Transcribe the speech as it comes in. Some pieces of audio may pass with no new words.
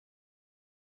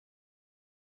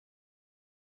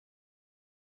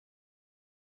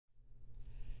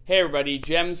Hey everybody,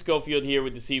 Jem Schofield here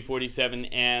with the C47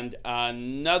 and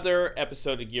another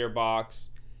episode of Gearbox.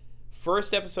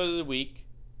 First episode of the week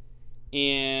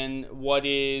in what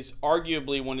is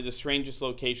arguably one of the strangest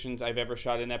locations I've ever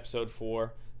shot an episode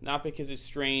for. Not because it's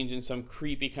strange in some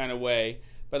creepy kind of way,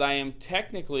 but I am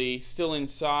technically still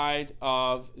inside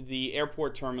of the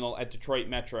airport terminal at Detroit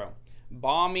Metro.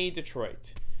 Balmy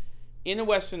Detroit. In a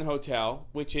Westin hotel,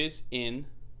 which is in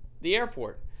the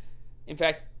airport. In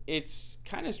fact, it's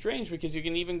kind of strange because you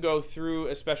can even go through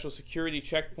a special security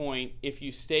checkpoint if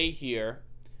you stay here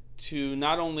to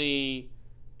not only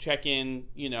check in,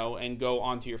 and go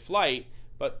onto your flight,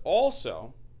 but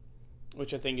also,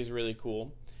 which I think is really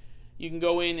cool, you can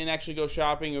go in and actually go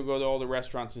shopping or go to all the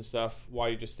restaurants and stuff while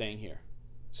you're just staying here.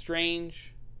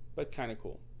 Strange, but kind of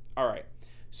cool. All right.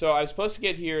 So I was supposed to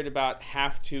get here at about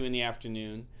 1:30 in the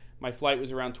afternoon. My flight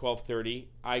was around 12:30.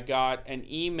 I got an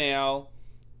email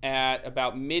at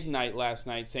about midnight last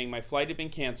night saying my flight had been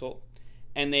canceled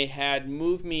and they had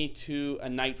moved me to a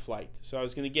night flight. So I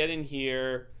was going to get in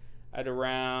here at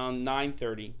around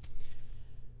 9:30.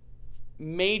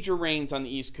 Major rains on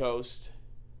the East Coast.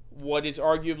 What is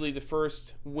arguably the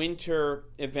first winter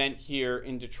event here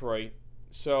in Detroit.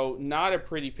 So not a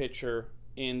pretty picture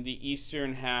in the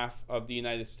eastern half of the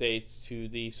United States to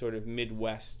the sort of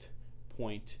Midwest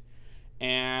point.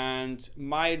 And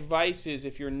my advice is,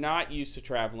 if you're not used to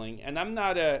traveling, and I'm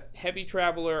not a heavy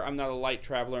traveler, I'm not a light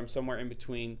traveler, I'm somewhere in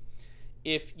between.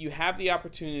 If you have the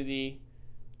opportunity,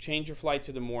 change your flight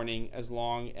to the morning as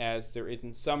long as there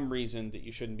isn't some reason that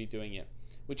you shouldn't be doing it,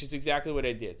 which is exactly what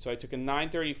I did. So I took a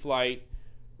 9:30 flight,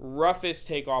 roughest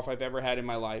takeoff I've ever had in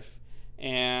my life,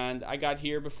 and I got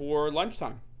here before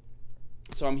lunchtime.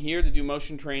 So I'm here to do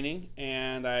motion training,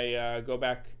 and I go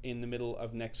back in the middle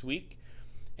of next week.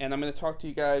 And I'm going to talk to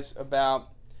you guys about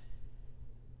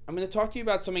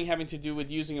something having to do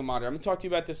with using a monitor. I'm going to talk to you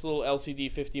about this little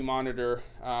LCD 50 monitor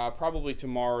probably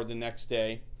tomorrow or the next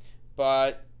day.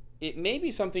 But it may be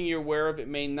something you're aware of, it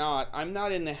may not. I'm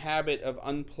not in the habit of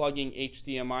unplugging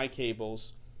HDMI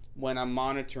cables when I'm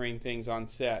monitoring things on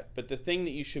set. But the thing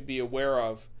that you should be aware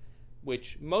of,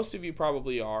 which most of you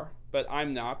probably are, but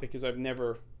I'm not because I've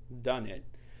never done it,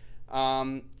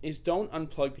 is don't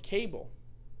unplug the cable.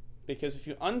 Because if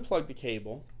you unplug the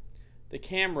cable, the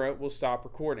camera will stop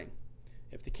recording.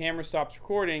 If the camera stops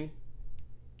recording,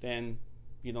 then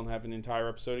you don't have an entire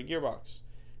episode of Gearbox.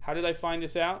 How did I find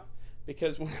this out?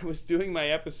 Because when I was doing my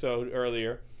episode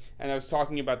earlier, and I was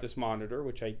talking about this monitor,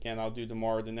 which I'll do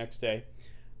tomorrow or the next day,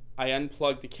 I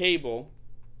unplugged the cable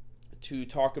to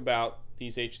talk about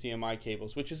these HDMI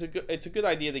cables, which is it's a good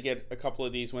idea to get a couple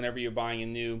of these whenever you're buying a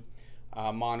new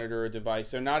monitor or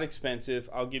device. They're not expensive.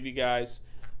 I'll give you guys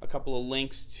a couple of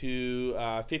links to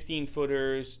 15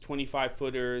 footers, 25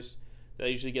 footers that I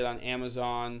usually get on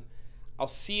Amazon. I'll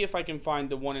see if I can find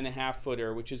the 1.5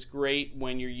 footer, which is great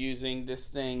when you're using this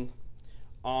thing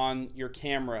on your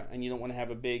camera and you don't want to have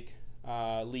a big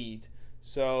lead.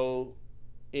 So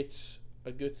it's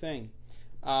a good thing.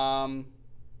 I'm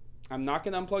not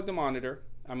going to unplug the monitor.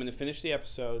 I'm going to finish the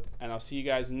episode, and I'll see you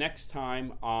guys next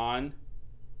time on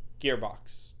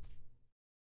Gearbox.